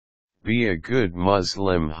be a good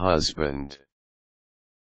Muslim husband.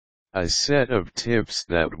 A set of tips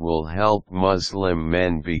that will help Muslim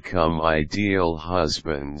men become ideal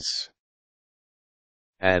husbands.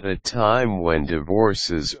 At a time when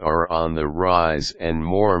divorces are on the rise and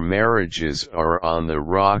more marriages are on the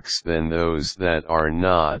rocks than those that are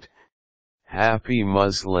not, happy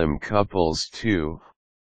Muslim couples too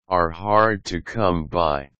are hard to come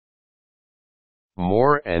by.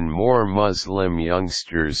 More and more Muslim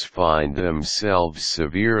youngsters find themselves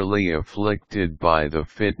severely afflicted by the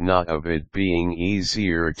fitnah of it being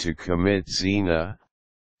easier to commit zina,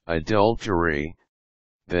 adultery,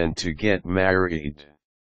 than to get married.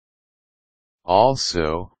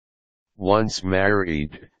 Also, once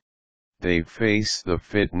married, they face the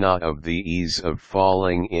fitnah of the ease of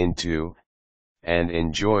falling into, and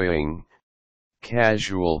enjoying,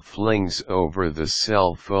 casual flings over the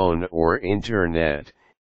cell phone or internet,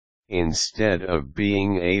 instead of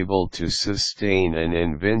being able to sustain an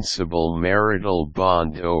invincible marital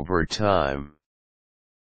bond over time.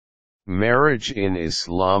 Marriage in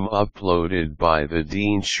Islam uploaded by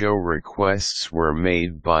TheDeenShow. Requests were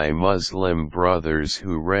made by Muslim brothers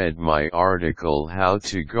who read my article How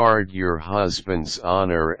to Guard Your Husband's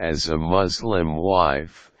Honor as a Muslim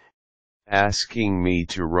Wife, asking me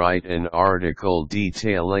to write an article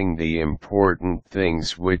detailing the important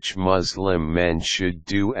things which Muslim men should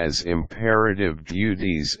do as imperative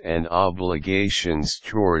duties and obligations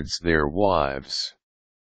towards their wives.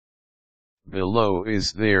 Below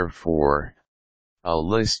is therefore a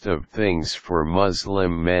list of things for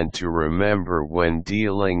Muslim men to remember when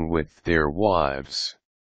dealing with their wives.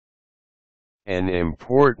 An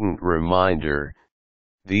important reminder: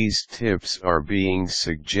 these tips are being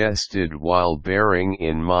suggested while bearing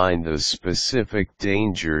in mind the specific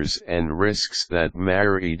dangers and risks that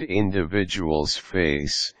married individuals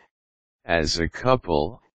face, as a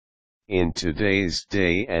couple, in today's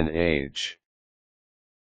day and age.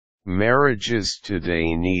 Marriages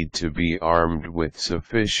today need to be armed with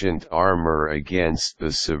sufficient armor against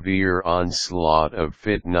the severe onslaught of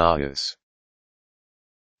fitnahs.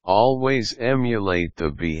 Always emulate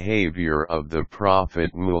the behavior of the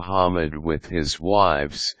Prophet Muhammad with his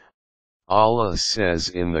wives. Allah says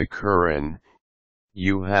in the Quran,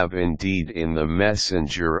 "You have indeed in the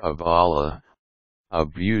Messenger of Allah a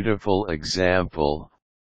beautiful example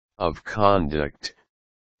of conduct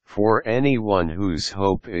for anyone whose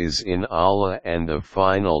hope is in Allah and the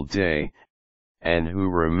final day, and who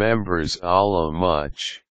remembers Allah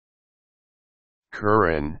much."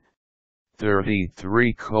 Quran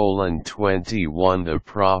 33:21. The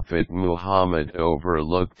Prophet Muhammad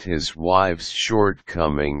overlooked his wives'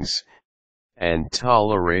 shortcomings, and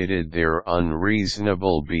tolerated their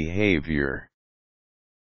unreasonable behavior.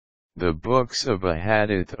 The books of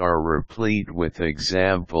Ahadith are replete with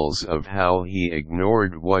examples of how he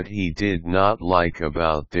ignored what he did not like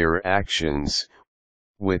about their actions,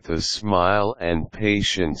 with a smile and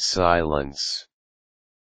patient silence.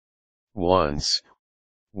 Once,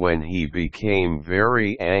 when he became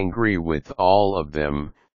very angry with all of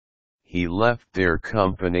them, he left their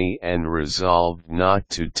company and resolved not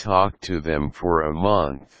to talk to them for a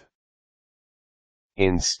month.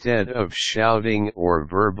 Instead of shouting or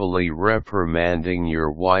verbally reprimanding your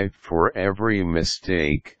wife for every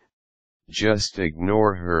mistake, just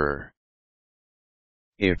ignore her.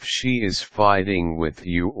 If she is fighting with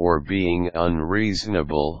you or being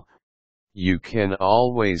unreasonable, you can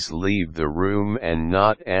always leave the room and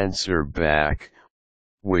not answer back,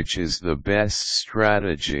 which is the best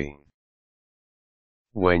strategy.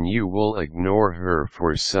 When you will ignore her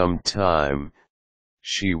for some time,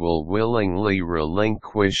 she will willingly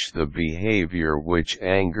relinquish the behavior which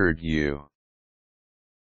angered you.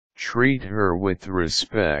 Treat her with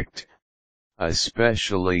respect,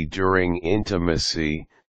 especially during intimacy.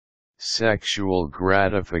 Sexual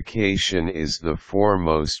gratification is the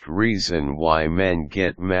foremost reason why men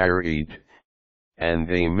get married, and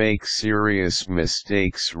they make serious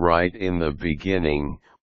mistakes right in the beginning,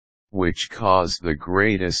 which cause the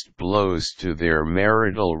greatest blows to their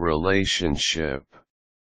marital relationship.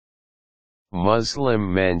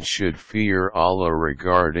 Muslim men should fear Allah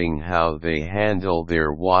regarding how they handle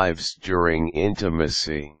their wives during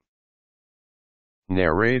intimacy.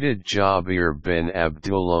 Narrated Jabir bin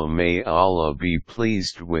Abdullah, may Allah be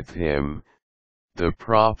pleased with him, the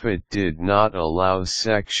Prophet did not allow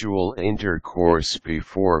sexual intercourse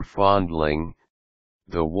before fondling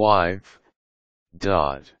the wife.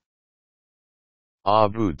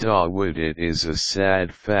 Abu Dawud. It is a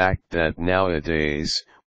sad fact that nowadays,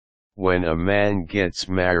 when a man gets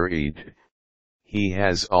married, he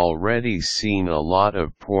has already seen a lot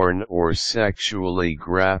of porn or sexually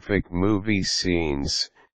graphic movie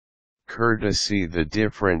scenes, courtesy the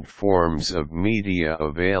different forms of media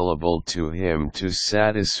available to him to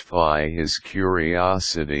satisfy his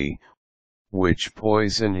curiosity, which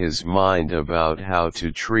poison his mind about how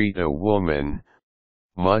to treat a woman,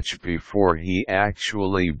 much before he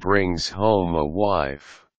actually brings home a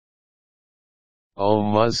wife. O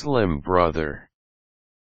Muslim brother!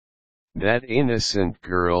 That innocent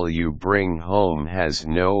girl you bring home has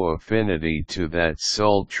no affinity to that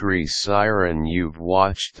sultry siren you've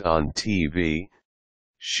watched on TV.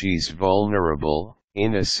 She's vulnerable,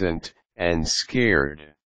 innocent, and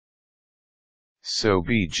scared. So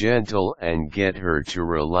be gentle and get her to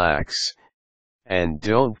relax, and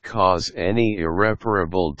don't cause any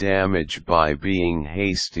irreparable damage by being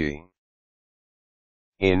hasty.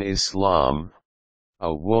 In Islam,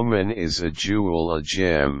 a woman is a jewel, a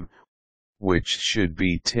gem, which should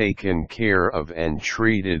be taken care of and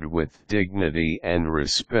treated with dignity and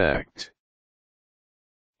respect.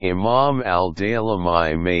 Imam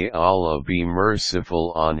al-Daylami, may Allah be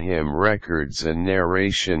merciful on him, records a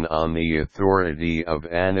narration on the authority of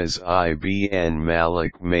Anas ibn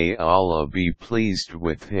Malik, may Allah be pleased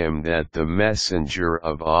with him, that the Messenger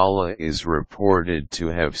of Allah is reported to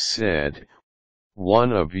have said,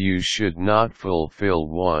 "One of you should not fulfill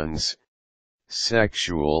one's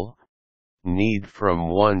sexual need from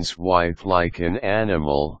one's wife like an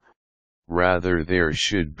animal, rather there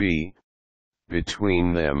should be,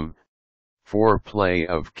 between them, foreplay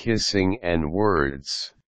of kissing and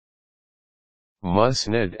words."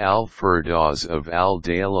 Musnad al-Firdaus of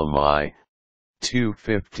al-Daylami,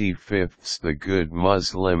 255. The good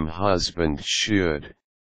Muslim husband should,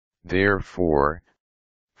 therefore,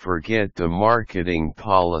 forget the marketing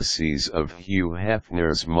policies of Hugh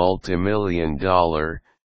Hefner's multimillion-dollar,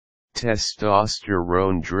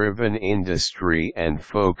 testosterone-driven industry and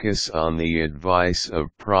focus on the advice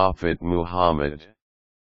of Prophet Muhammad.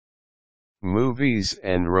 Movies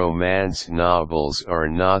and romance novels are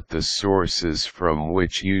not the sources from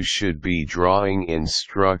which you should be drawing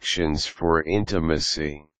instructions for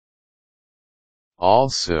intimacy.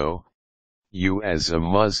 Also, you as a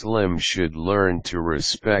Muslim should learn to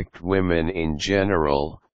respect women in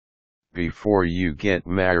general, before you get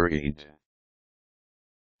married.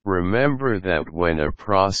 Remember that when a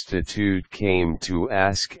prostitute came to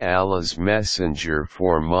ask Allah's Messenger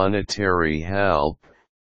for monetary help,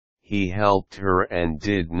 he helped her and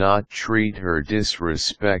did not treat her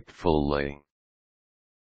disrespectfully.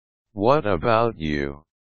 What about you?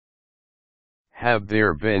 Have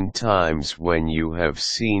there been times when you have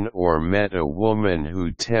seen or met a woman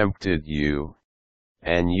who tempted you,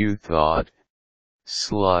 and you thought,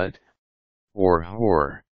 slut, or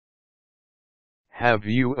whore? Have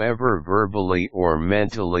you ever verbally or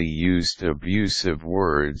mentally used abusive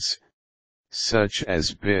words, such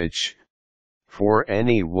as bitch, for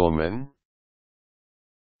any woman?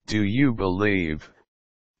 Do you believe,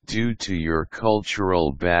 due to your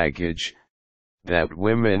cultural baggage, that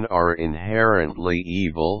women are inherently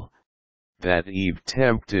evil, that Eve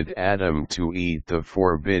tempted Adam to eat the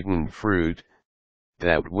forbidden fruit,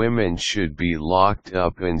 that women should be locked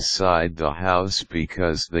up inside the house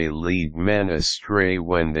because they lead men astray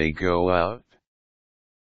when they go out?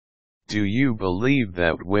 Do you believe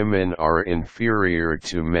that women are inferior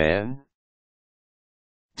to men?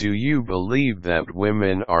 Do you believe that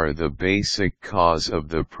women are the basic cause of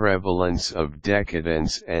the prevalence of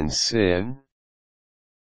decadence and sin?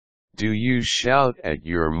 Do you shout at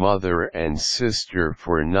your mother and sister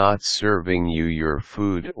for not serving you your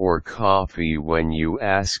food or coffee when you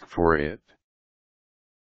ask for it?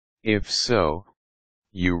 If so,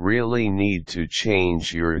 you really need to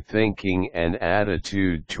change your thinking and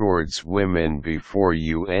attitude towards women before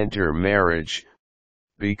you enter marriage,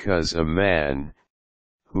 because a man,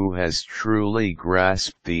 who has truly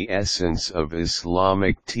grasped the essence of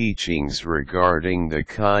Islamic teachings regarding the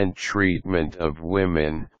kind treatment of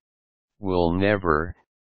women, will never,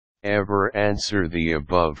 ever answer the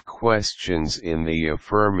above questions in the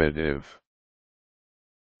affirmative.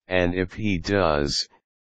 And if he does,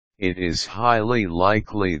 it is highly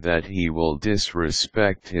likely that he will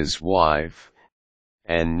disrespect his wife,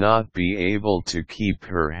 and not be able to keep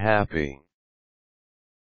her happy.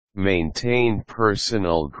 Maintain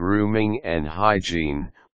personal grooming and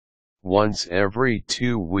hygiene. Once every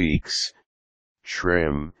 2 weeks,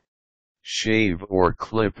 trim, shave or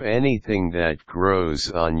clip anything that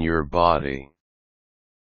grows on your body.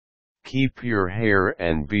 Keep your hair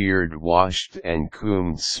and beard washed and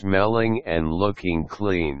combed, smelling and looking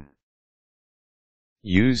clean.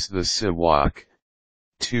 Use the siwak,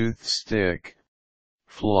 toothstick,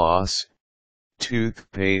 floss,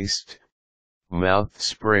 toothpaste, mouth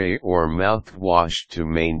spray or mouthwash to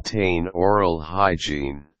maintain oral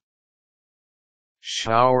hygiene.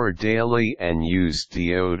 Shower daily and use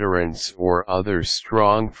deodorants or other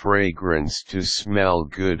strong fragrance to smell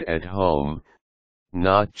good at home,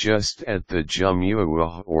 not just at the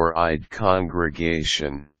Jumu'ah or Eid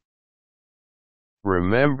congregation.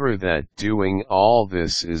 Remember that doing all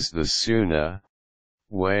this is the Sunnah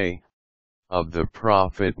way of the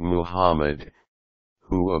Prophet Muhammad,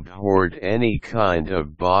 who abhorred any kind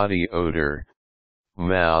of body odor,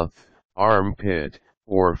 mouth, armpit,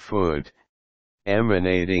 or foot,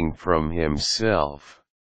 emanating from himself.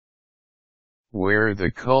 Wear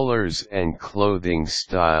the colors and clothing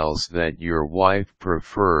styles that your wife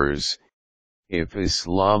prefers, if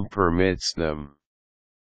Islam permits them.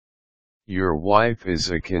 Your wife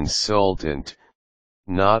is a consultant,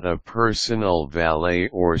 not a personal valet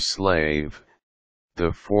or slave,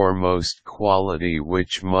 the foremost quality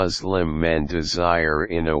which Muslim men desire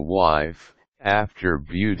in a wife, after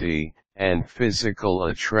beauty and physical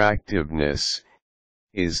attractiveness,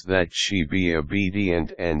 is that she be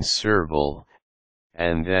obedient and servile,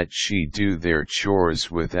 and that she do their chores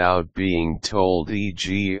without being told,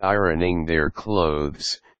 e.g. ironing their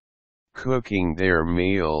clothes, cooking their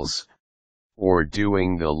meals, or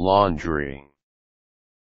doing the laundry.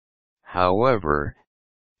 However,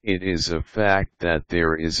 it is a fact that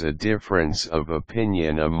there is a difference of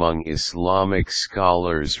opinion among Islamic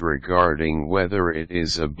scholars regarding whether it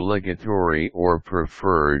is obligatory or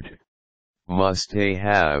preferred,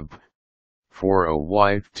 must-have, for a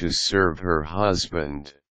wife to serve her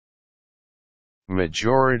husband.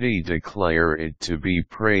 Majority declare it to be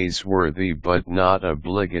praiseworthy but not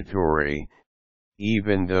obligatory,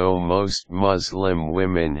 even though most Muslim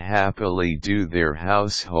women happily do their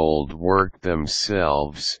household work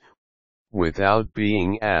themselves, without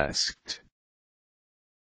being asked.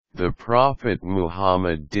 The Prophet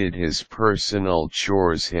Muhammad did his personal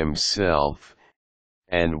chores himself,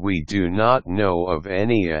 and we do not know of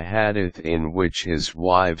any hadith in which his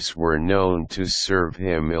wives were known to serve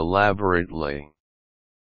him elaborately.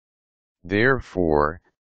 Therefore,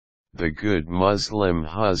 the good Muslim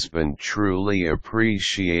husband truly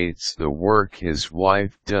appreciates the work his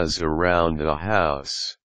wife does around the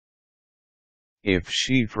house. If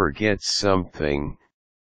she forgets something,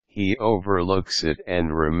 he overlooks it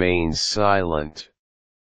and remains silent.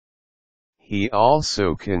 He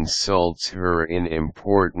also consults her in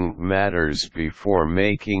important matters before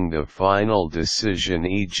making the final decision,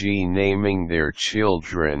 e.g. naming their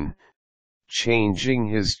children, changing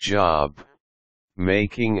his job,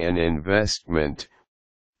 making an investment,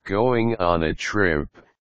 going on a trip,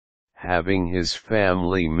 having his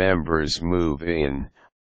family members move in,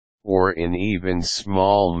 or in even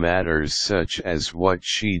small matters such as what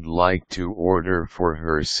she'd like to order for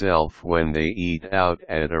herself when they eat out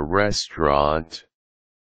at a restaurant.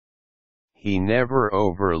 He never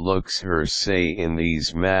overlooks her say in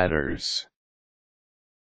these matters.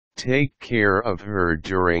 Take care of her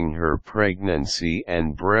during her pregnancy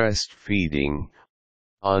and breastfeeding.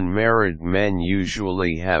 Unmarried men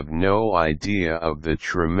usually have no idea of the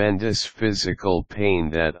tremendous physical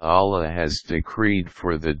pain that Allah has decreed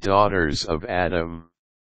for the daughters of Adam.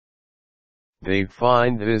 They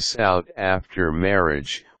find this out after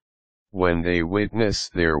marriage, when they witness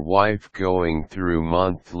their wife going through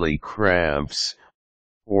monthly cramps,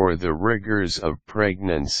 or the rigors of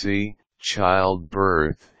pregnancy,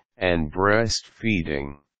 childbirth, and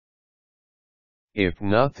breastfeeding. If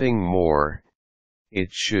nothing more, it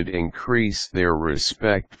should increase their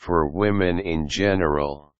respect for women in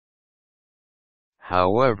general.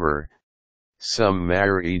 However, some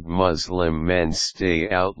married Muslim men stay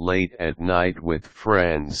out late at night with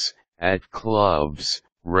friends, at clubs,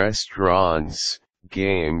 restaurants,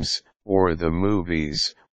 games, or the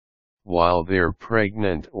movies, while their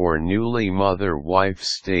pregnant or newly mother wife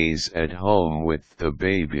stays at home with the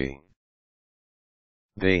baby.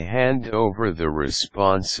 They hand over the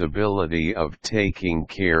responsibility of taking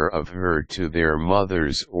care of her to their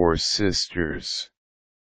mothers or sisters.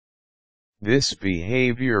 This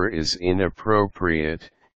behavior is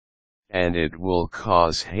inappropriate, and it will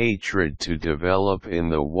cause hatred to develop in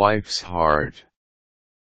the wife's heart.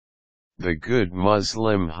 The good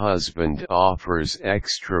Muslim husband offers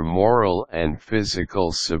extra moral and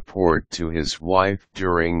physical support to his wife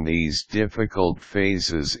during these difficult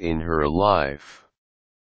phases in her life.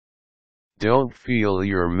 Don't feel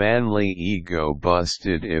your manly ego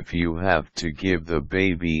busted if you have to give the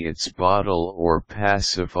baby its bottle or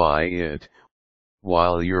pacify it,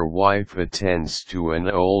 while your wife attends to an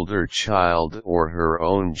older child or her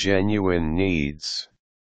own genuine needs.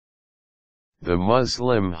 The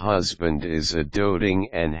Muslim husband is a doting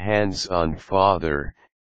and hands-on father,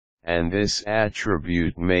 and this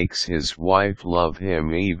attribute makes his wife love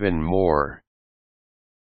him even more.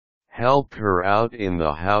 Help her out in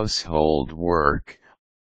the household work,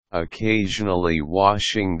 occasionally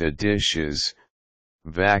washing the dishes,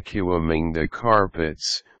 vacuuming the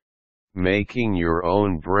carpets, making your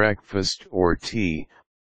own breakfast or tea,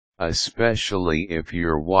 especially if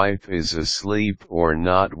your wife is asleep or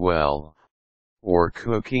not well, or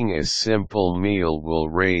cooking a simple meal will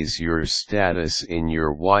raise your status in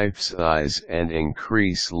your wife's eyes and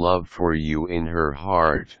increase love for you in her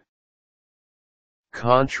heart.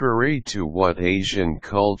 Contrary to what Asian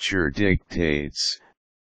culture dictates,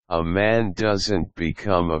 a man doesn't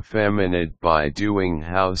become effeminate by doing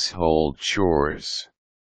household chores.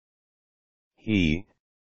 He,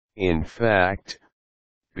 in fact,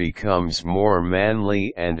 becomes more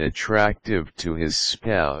manly and attractive to his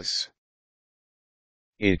spouse.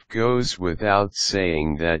 It goes without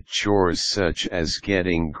saying that chores such as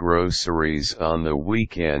getting groceries on the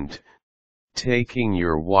weekend, taking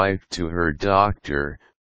your wife to her doctor,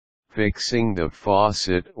 fixing the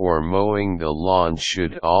faucet or mowing the lawn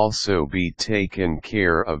should also be taken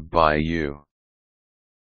care of by you.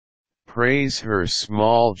 Praise her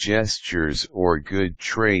small gestures or good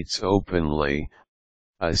traits openly,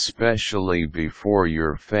 especially before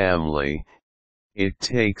your family. It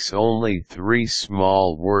takes only 3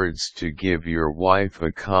 small words to give your wife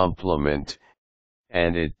a compliment,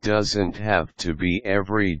 and it doesn't have to be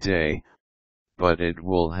every day, but it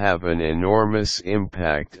will have an enormous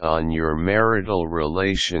impact on your marital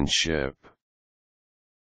relationship.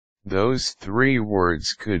 Those 3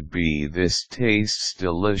 words could be "this tastes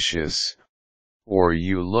delicious," or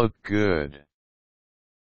 "you look good."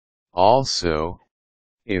 Also,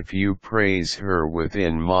 if you praise her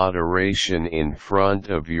within moderation in front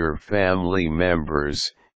of your family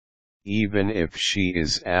members, even if she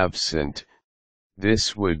is absent,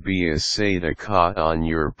 this would be a sadaqah on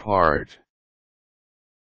your part.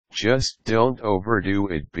 Just don't overdo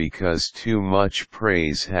it because too much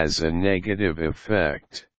praise has a negative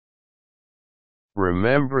effect.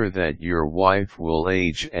 Remember that your wife will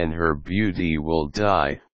age and her beauty will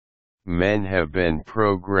die. Men have been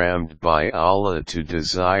programmed by Allah to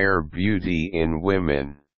desire beauty in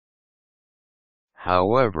women.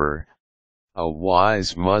 However, a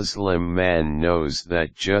wise Muslim man knows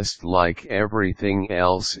that just like everything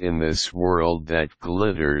else in this world that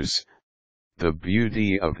glitters, the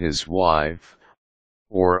beauty of his wife,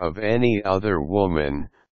 or of any other woman,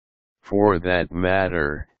 for that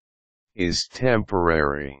matter, is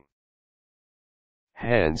temporary.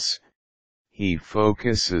 Hence, he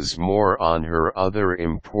focuses more on her other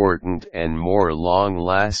important and more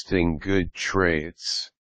long-lasting good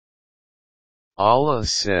traits. Allah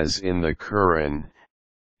says in the Quran,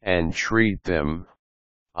 "And treat them,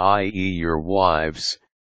 i.e. your wives,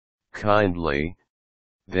 kindly,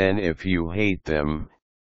 then if you hate them,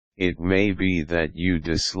 it may be that you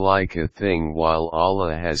dislike a thing while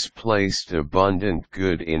Allah has placed abundant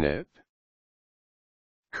good in it."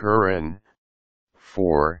 Quran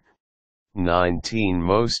 4:19.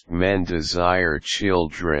 Most men desire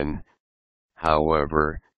children,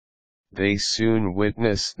 however, they soon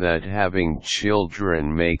witness that having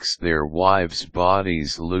children makes their wives'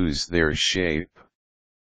 bodies lose their shape.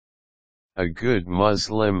 A good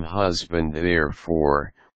Muslim husband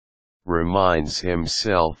therefore reminds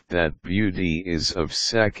himself that beauty is of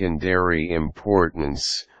secondary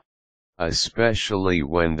importance, especially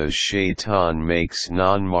when the shaitan makes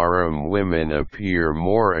non-mahram women appear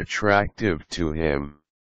more attractive to him.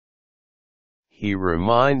 He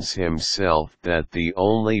reminds himself that the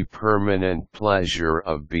only permanent pleasure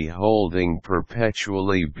of beholding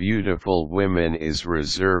perpetually beautiful women is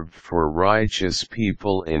reserved for righteous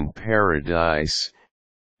people in paradise,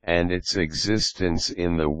 and its existence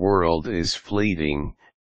in the world is fleeting,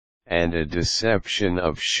 and a deception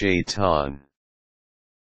of shaitan.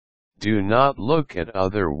 Do not look at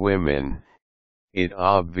other women. It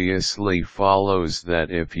obviously follows that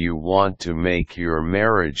if you want to make your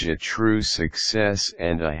marriage a true success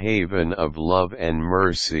and a haven of love and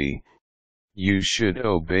mercy, you should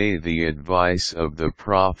obey the advice of the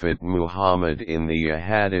Prophet Muhammad in the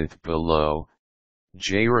hadith below.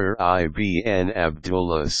 Jarir ibn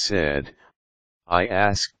Abdullah said, "I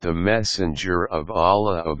asked the Messenger of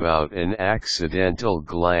Allah about an accidental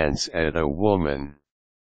glance at a woman.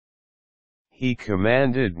 He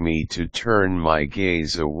commanded me to turn my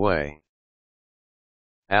gaze away."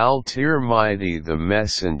 Al-Tirmidhi, the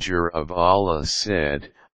Messenger of Allah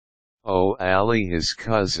said, "O Ali, his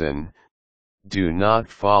cousin, do not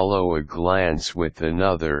follow a glance with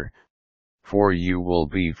another, for you will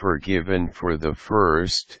be forgiven for the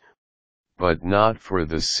first, but not for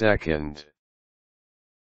the second.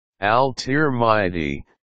 Al-Tirmidhi,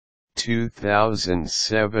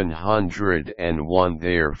 2701.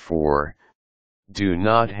 Therefore, do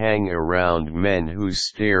not hang around men who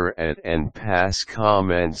stare at and pass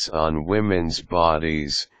comments on women's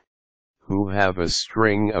bodies, who have a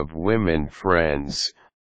string of women friends,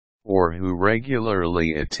 or who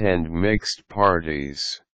regularly attend mixed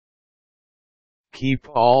parties. Keep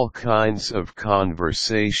all kinds of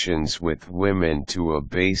conversations with women to a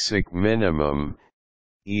basic minimum,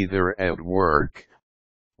 either at work,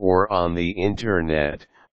 or on the internet,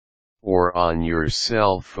 or on your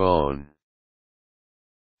cell phone.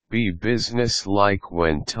 Be businesslike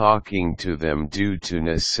when talking to them due to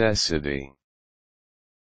necessity.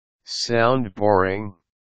 Sound boring?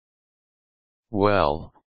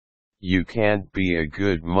 Well, you can't be a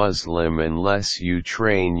good Muslim unless you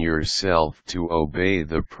train yourself to obey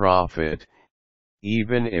the Prophet,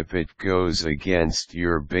 even if it goes against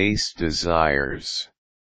your base desires.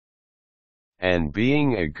 And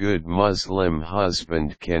being a good Muslim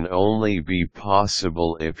husband can only be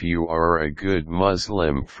possible if you are a good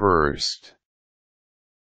Muslim first.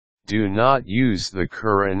 Do not use the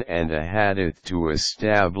Quran and a hadith to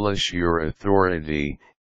establish your authority.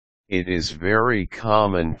 It is very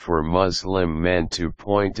common for Muslim men to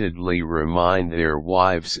pointedly remind their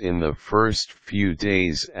wives in the first few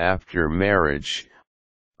days after marriage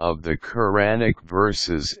of the Quranic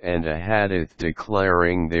verses and a hadith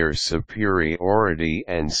declaring their superiority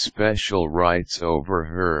and special rights over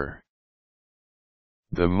her.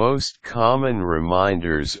 The most common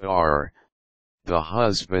reminders are the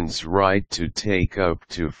husband's right to take up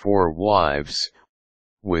to 4 wives,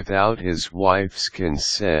 without his wife's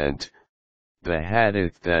consent, the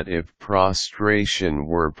hadith that if prostration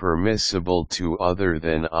were permissible to other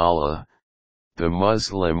than Allah, the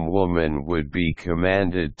Muslim woman would be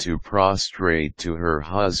commanded to prostrate to her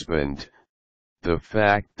husband, the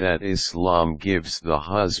fact that Islam gives the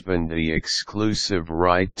husband the exclusive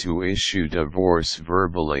right to issue divorce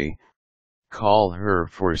verbally, call her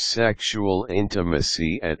for sexual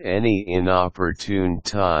intimacy at any inopportune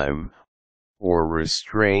time, or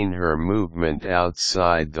restrain her movement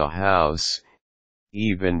outside the house,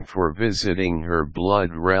 even for visiting her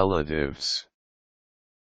blood relatives.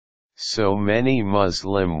 So many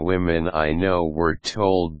Muslim women I know were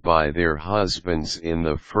told by their husbands in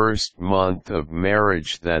the first month of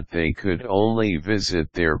marriage that they could only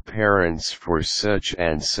visit their parents for such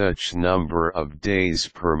and such number of days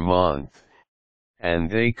per month, and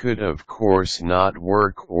they could of course not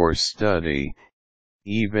work or study,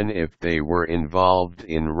 even if they were involved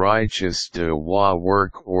in righteous dawah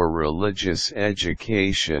work or religious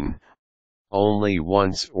education, only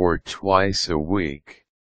once or twice a week.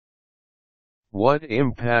 What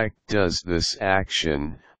impact does this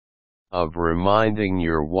action, of reminding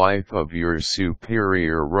your wife of your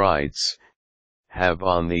superior rights, have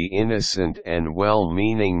on the innocent and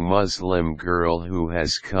well-meaning Muslim girl who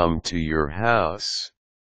has come to your house?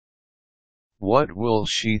 What will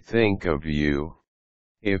she think of you,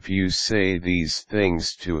 if you say these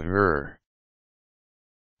things to her?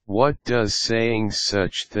 What does saying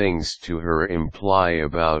such things to her imply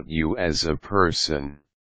about you as a person?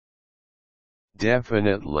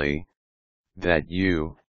 Definitely, that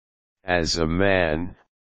you, as a man,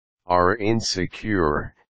 are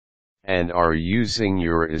insecure, and are using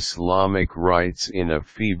your Islamic rights in a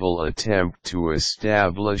feeble attempt to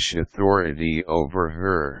establish authority over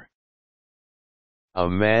her. A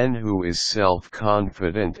man who is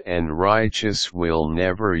self-confident and righteous will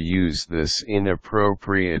never use this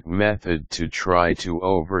inappropriate method to try to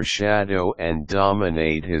overshadow and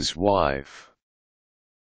dominate his wife.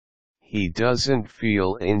 He doesn't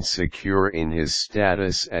feel insecure in his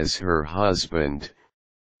status as her husband.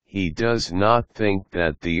 He does not think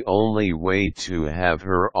that the only way to have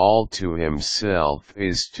her all to himself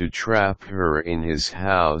is to trap her in his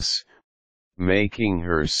house, making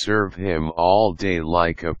her serve him all day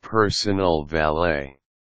like a personal valet.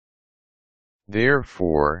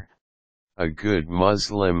 Therefore, a good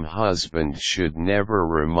Muslim husband should never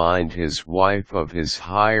remind his wife of his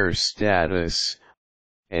higher status,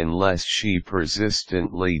 unless she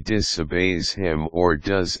persistently disobeys him or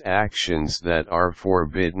does actions that are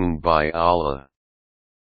forbidden by Allah.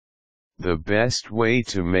 The best way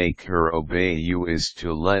to make her obey you is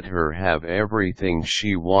to let her have everything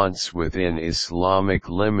she wants within Islamic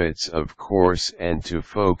limits, of course, and to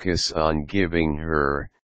focus on giving her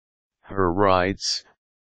her rights,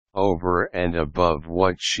 over and above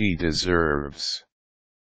what she deserves.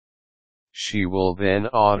 She will then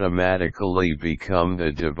automatically become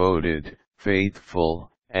the devoted, faithful,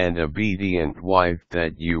 and obedient wife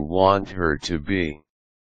that you want her to be.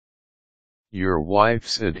 Your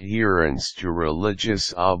wife's adherence to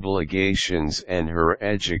religious obligations and her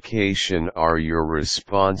education are your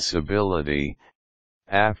responsibility.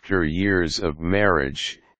 After years of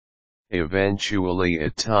marriage, eventually a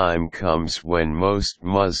time comes when most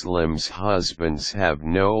Muslims' husbands have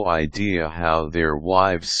no idea how their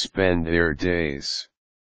wives spend their days.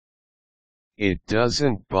 It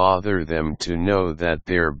doesn't bother them to know that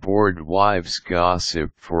their bored wives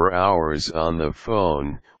gossip for hours on the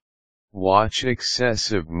phone, watch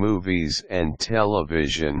excessive movies and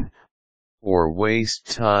television, or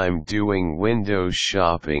waste time doing window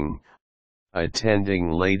shopping,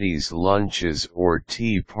 attending ladies' lunches or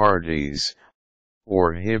tea parties,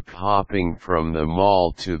 or hip-hopping from the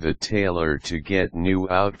mall to the tailor to get new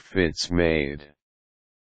outfits made.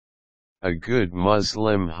 A good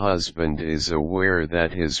Muslim husband is aware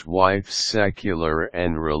that his wife's secular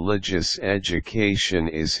and religious education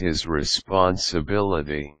is his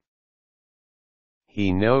responsibility.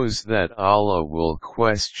 He knows that Allah will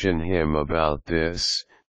question him about this,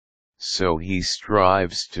 so he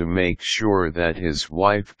strives to make sure that his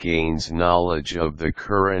wife gains knowledge of the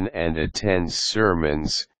Quran and attends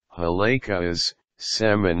sermons, halaqas,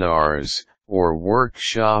 seminars, or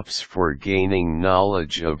workshops for gaining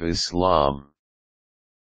knowledge of Islam.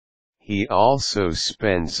 He also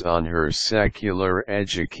spends on her secular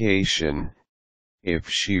education, if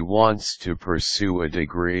she wants to pursue a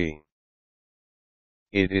degree.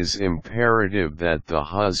 It is imperative that the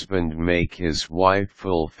husband make his wife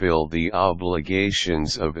fulfill the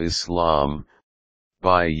obligations of Islam,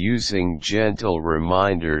 by using gentle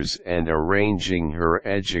reminders and arranging her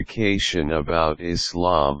education about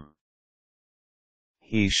Islam.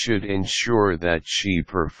 He should ensure that she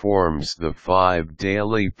performs the 5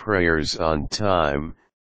 daily prayers on time,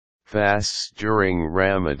 fasts during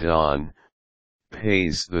Ramadan,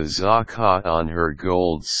 pays the zakat on her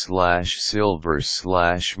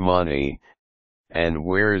gold/silver/money, and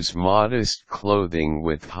wears modest clothing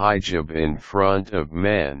with hijab in front of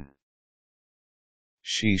men.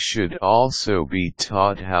 She should also be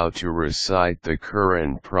taught how to recite the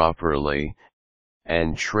Quran properly,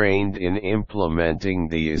 and trained in implementing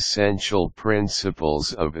the essential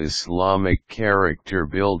principles of Islamic character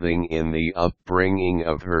building in the upbringing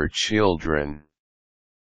of her children.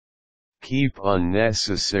 Keep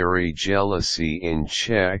unnecessary jealousy in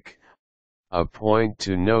check. A point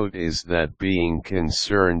to note is that being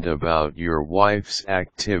concerned about your wife's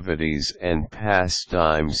activities and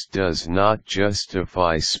pastimes does not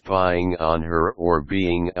justify spying on her or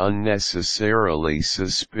being unnecessarily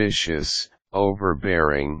suspicious,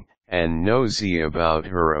 overbearing, and nosy about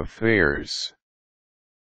her affairs.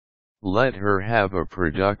 Let her have a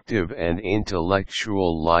productive and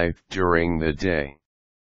intellectual life during the day.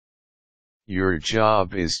 Your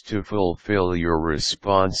job is to fulfill your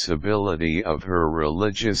responsibility of her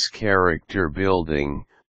religious character building,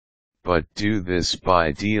 but do this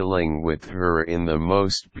by dealing with her in the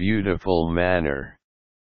most beautiful manner.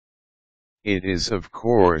 It is, of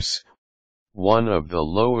course, one of the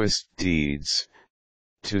lowest deeds,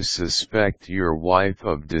 to suspect your wife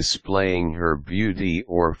of displaying her beauty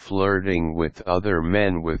or flirting with other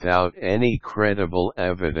men without any credible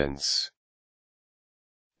evidence.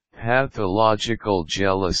 Pathological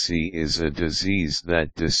jealousy is a disease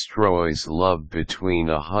that destroys love between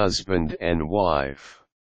a husband and wife.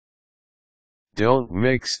 Don't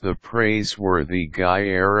mix the praiseworthy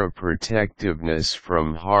Gaia protectiveness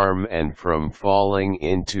from harm and from falling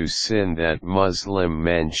into sin that Muslim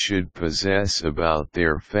men should possess about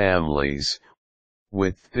their families,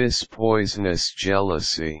 with this poisonous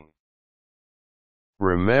jealousy.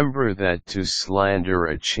 Remember that to slander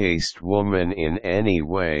a chaste woman in any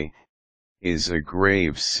way, is a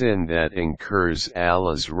grave sin that incurs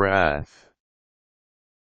Allah's wrath.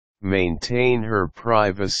 Maintain her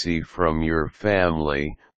privacy from your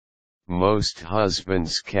family. Most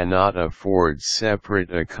husbands cannot afford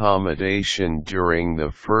separate accommodation during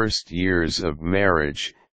the first years of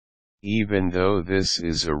marriage, even though this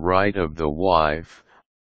is a right of the wife,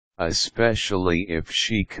 especially if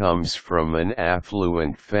she comes from an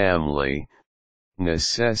affluent family,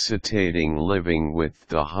 necessitating living with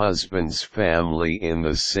the husband's family in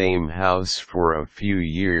the same house for a few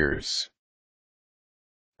years.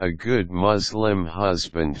 A good Muslim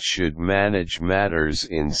husband should manage matters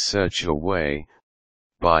in such a way,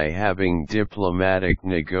 by having diplomatic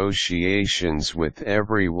negotiations with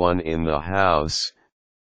everyone in the house,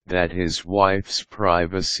 that his wife's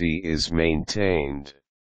privacy is maintained.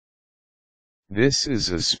 This is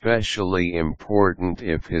especially important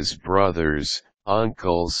if his brothers,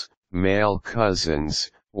 uncles, male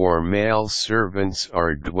cousins, or male servants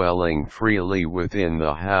are dwelling freely within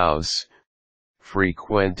the house,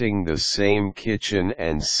 frequenting the same kitchen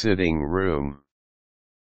and sitting room.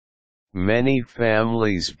 Many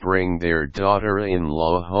families bring their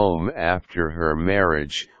daughter-in-law home after her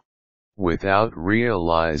marriage, without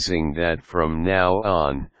realizing that from now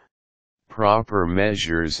on, proper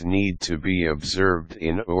measures need to be observed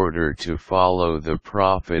in order to follow the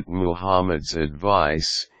Prophet Muhammad's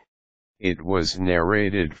advice. It was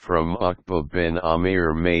narrated from Uqba bin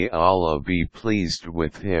Amir, may Allah be pleased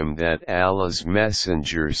with him, that Allah's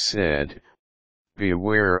Messenger said,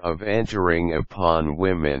 "Beware of entering upon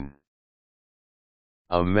women."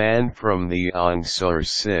 A man from the Ansar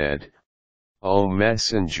said, "O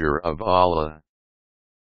Messenger of Allah,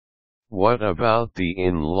 what about the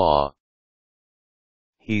in-law?"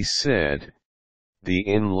 He said, "The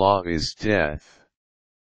in-law is death."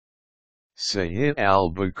 Sahih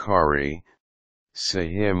al-Bukhari,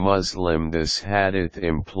 Sahih Muslim. This hadith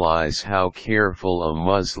implies how careful a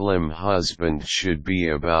Muslim husband should be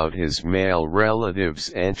about his male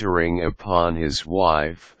relatives entering upon his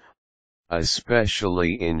wife,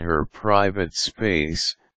 especially in her private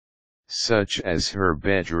space, such as her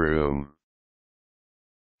bedroom.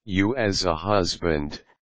 You as a husband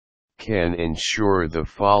can ensure the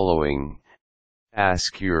following: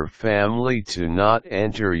 ask your family to not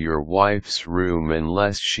enter your wife's room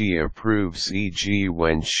unless she approves, e.g.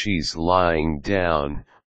 when she's lying down,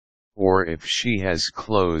 or if she has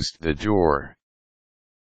closed the door.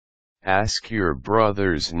 Ask your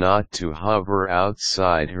brothers not to hover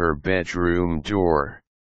outside her bedroom door.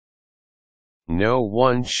 No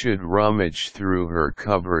one should rummage through her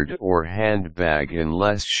cupboard or handbag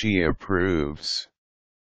unless she approves.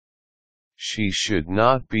 She should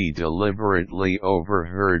not be deliberately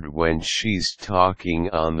overheard when she's talking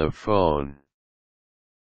on the phone.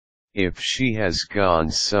 If she has gone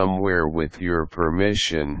somewhere with your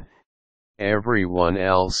permission, everyone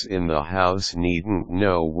else in the house needn't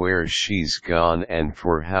know where she's gone and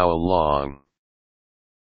for how long.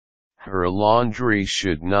 Her laundry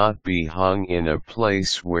should not be hung in a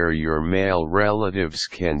place where your male relatives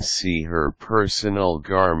can see her personal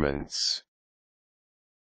garments.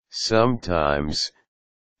 Sometimes,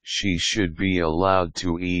 she should be allowed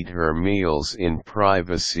to eat her meals in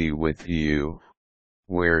privacy with you,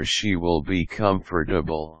 where she will be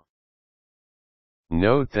comfortable.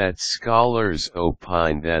 Note that scholars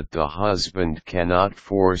opine that the husband cannot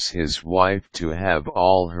force his wife to have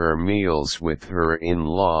all her meals with her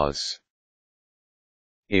in-laws.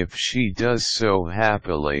 If she does so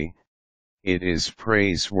happily, it is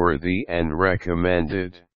praiseworthy and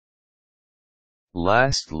recommended.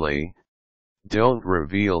 Lastly, don't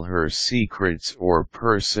reveal her secrets or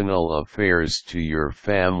personal affairs to your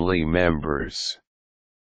family members.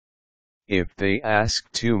 If they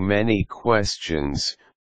ask too many questions,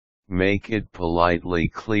 make it politely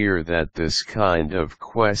clear that this kind of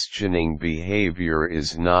questioning behavior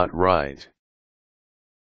is not right.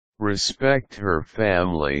 Respect her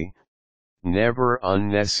family. Never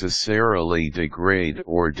unnecessarily degrade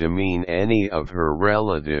or demean any of her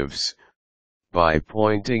relatives, by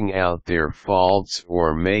pointing out their faults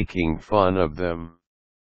or making fun of them.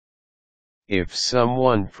 If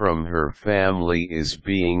someone from her family is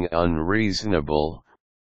being unreasonable,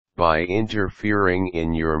 by interfering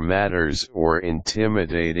in your matters or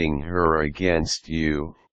intimidating her against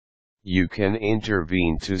you, you can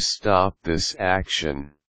intervene to stop this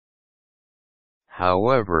action.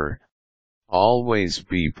 However, always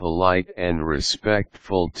be polite and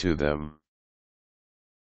respectful to them.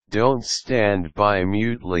 Don't stand by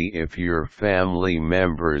mutely if your family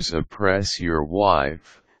members oppress your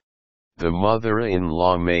wife. The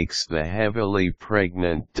mother-in-law makes the heavily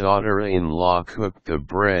pregnant daughter-in-law cook the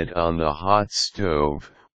bread on the hot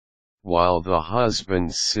stove, while the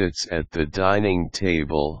husband sits at the dining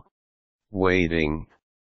table, waiting,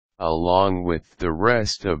 along with the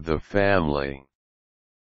rest of the family.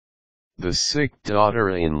 The sick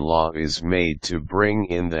daughter-in-law is made to bring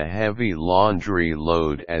in the heavy laundry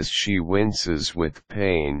load as she winces with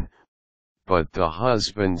pain, but the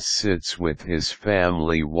husband sits with his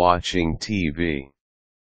family watching TV.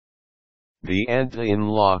 The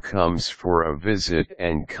aunt-in-law comes for a visit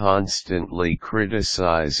and constantly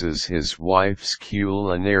criticizes his wife's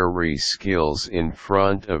culinary skills in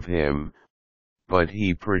front of him, but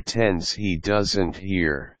he pretends he doesn't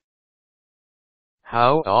hear.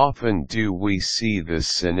 How often do we see this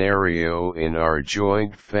scenario in our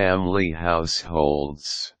joint family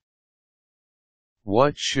households?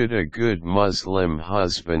 What should a good Muslim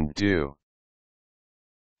husband do?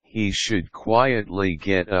 He should quietly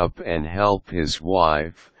get up and help his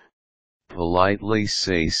wife, politely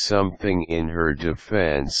say something in her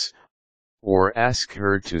defense, or ask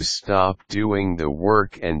her to stop doing the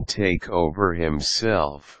work and take over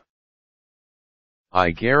himself.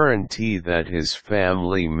 I guarantee that his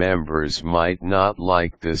family members might not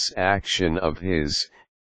like this action of his,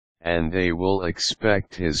 and they will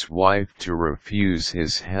expect his wife to refuse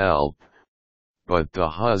his help, but the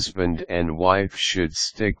husband and wife should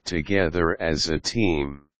stick together as a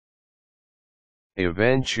team.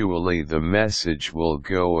 Eventually the message will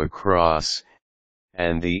go across,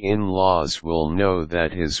 and the in-laws will know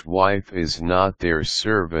that his wife is not their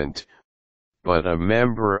servant, but a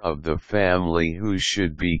member of the family who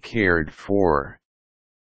should be cared for.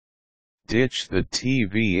 Ditch the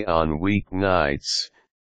TV on weeknights.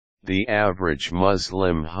 The average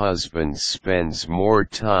Muslim husband spends more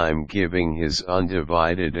time giving his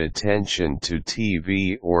undivided attention to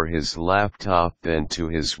TV or his laptop than to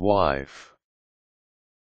his wife.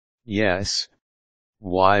 Yes,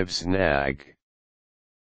 wives nag.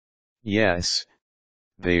 Yes,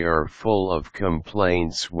 they are full of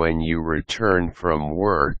complaints when you return from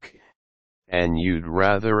work, and you'd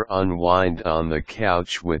rather unwind on the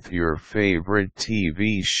couch with your favorite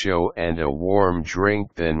TV show and a warm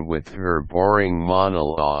drink than with her boring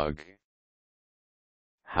monologue.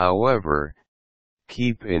 However,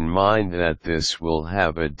 keep in mind that this will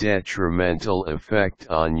have a detrimental effect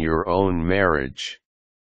on your own marriage.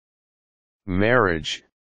 Marriage,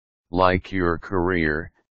 like your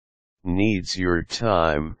career, needs your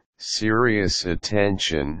time, serious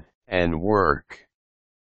attention, and work.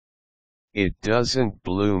 It doesn't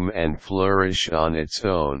bloom and flourish on its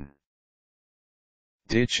own.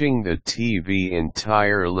 Ditching the TV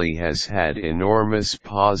entirely has had enormous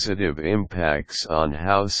positive impacts on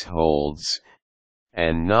households,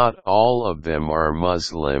 and not all of them are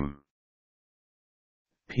Muslim.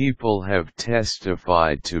 People have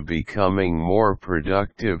testified to becoming more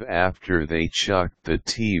productive after they chucked the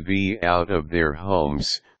TV out of their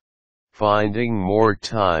homes, finding more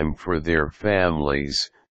time for their families,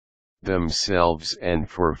 themselves, and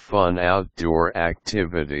for fun outdoor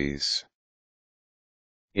activities.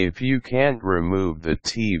 If you can't remove the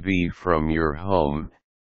TV from your home,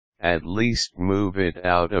 at least move it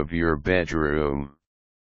out of your bedroom.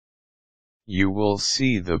 You will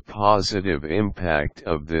see the positive impact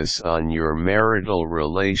of this on your marital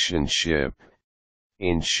relationship,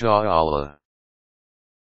 inshallah.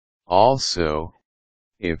 Also,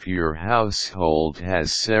 if your household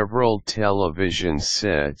has several television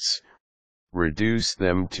sets, reduce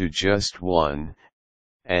them to just one,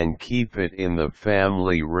 and keep it in the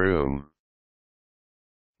family room.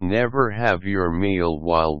 Never have your meal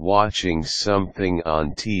while watching something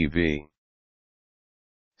on TV.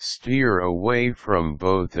 Steer away from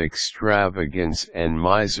both extravagance and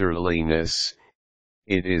miserliness.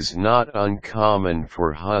 It is not uncommon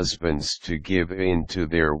for husbands to give in to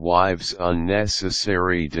their wives'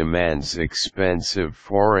 unnecessary demands: expensive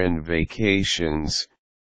foreign vacations,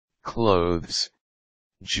 clothes,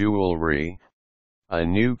 jewelry, a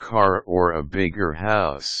new car, or a bigger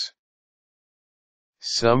house.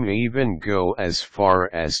 Some even go as far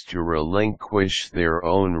as to relinquish their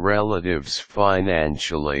own relatives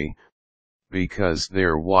financially, because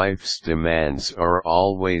their wife's demands are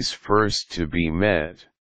always first to be met.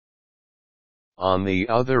 On the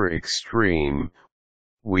other extreme,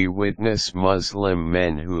 we witness Muslim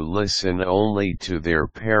men who listen only to their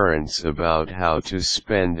parents about how to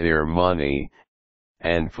spend their money,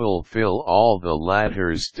 and fulfill all the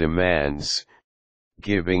latter's demands,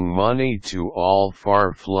 giving money to all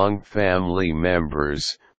far-flung family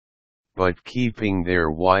members, but keeping their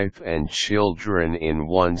wife and children in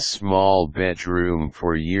one small bedroom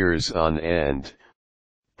for years on end,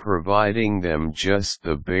 providing them just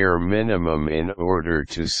the bare minimum in order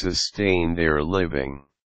to sustain their living.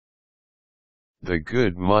 The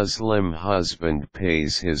good Muslim husband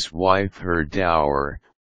pays his wife her dower,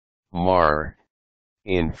 mahr,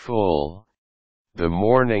 in full, the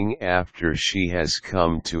morning after she has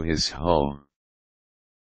come to his home.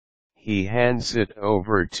 He hands it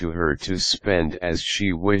over to her to spend as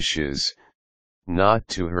she wishes, not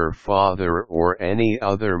to her father or any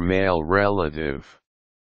other male relative.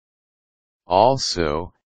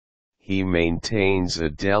 Also, he maintains a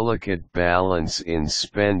delicate balance in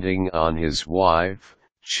spending on his wife,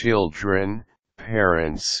 children,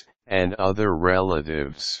 parents, and other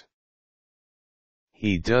relatives.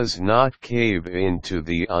 He does not cave into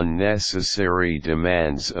the unnecessary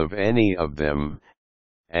demands of any of them,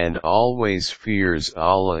 and always fears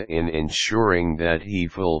Allah in ensuring that he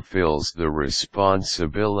fulfills the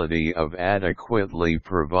responsibility of adequately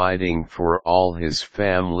providing for all his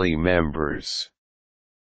family members.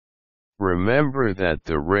 Remember that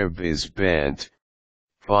the rib is bent.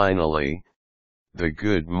 Finally, the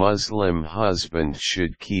good Muslim husband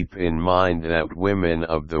should keep in mind that women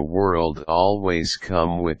of the world always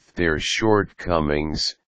come with their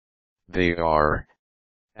shortcomings. They are,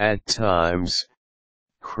 at times,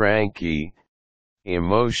 cranky,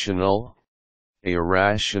 emotional,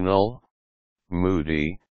 irrational,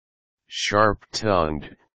 moody,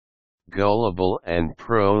 sharp-tongued, gullible and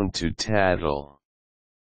prone to tattle.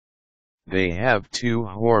 They have two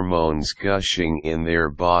hormones gushing in their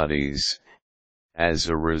bodies, as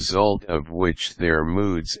a result of which their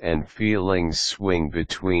moods and feelings swing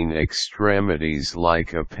between extremities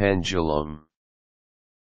like a pendulum.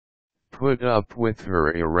 Put up with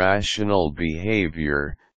her irrational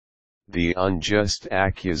behavior, the unjust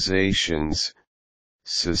accusations,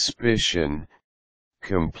 suspicion,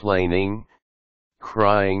 complaining,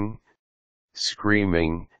 crying,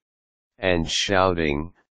 screaming, and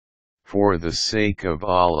shouting, for the sake of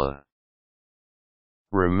Allah.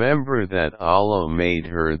 Remember that Allah made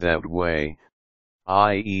her that way,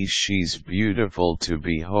 i.e. she's beautiful to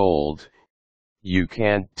behold. You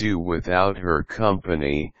can't do without her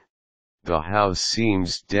company. The house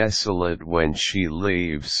seems desolate when she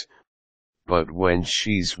leaves, but when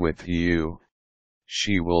she's with you,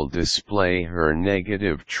 she will display her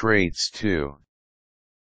negative traits too.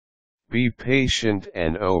 Be patient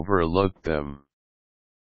and overlook them.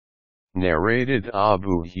 Narrated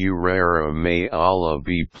Abu Hurairah, may Allah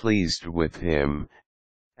be pleased with him,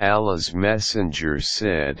 Allah's Messenger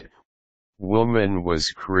said, "Woman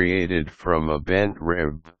was created from a bent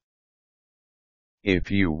rib.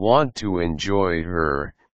 If you want to enjoy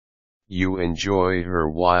her, you enjoy her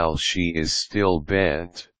while she is still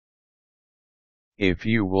bent. If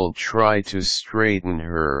you will try to straighten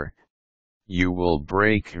her, you will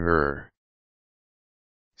break her."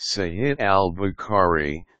 Sahih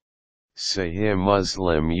al-Bukhari, Sahih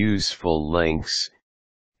Muslim. Useful links.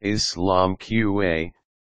 Islam QA,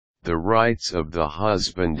 The Rights of the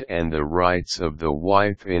Husband and the Rights of the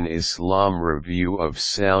Wife in Islam. Review of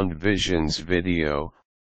Sound Vision's video,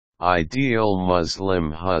 Ideal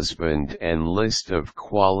Muslim Husband and List of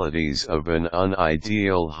Qualities of an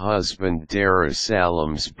Unideal Husband.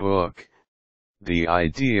 Darussalam's book, The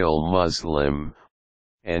Ideal Muslim,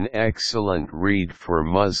 an excellent read for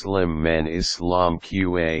Muslim men. Islam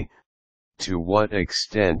QA, to what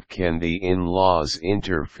extent can the in-laws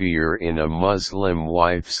interfere in a Muslim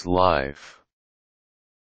wife's life?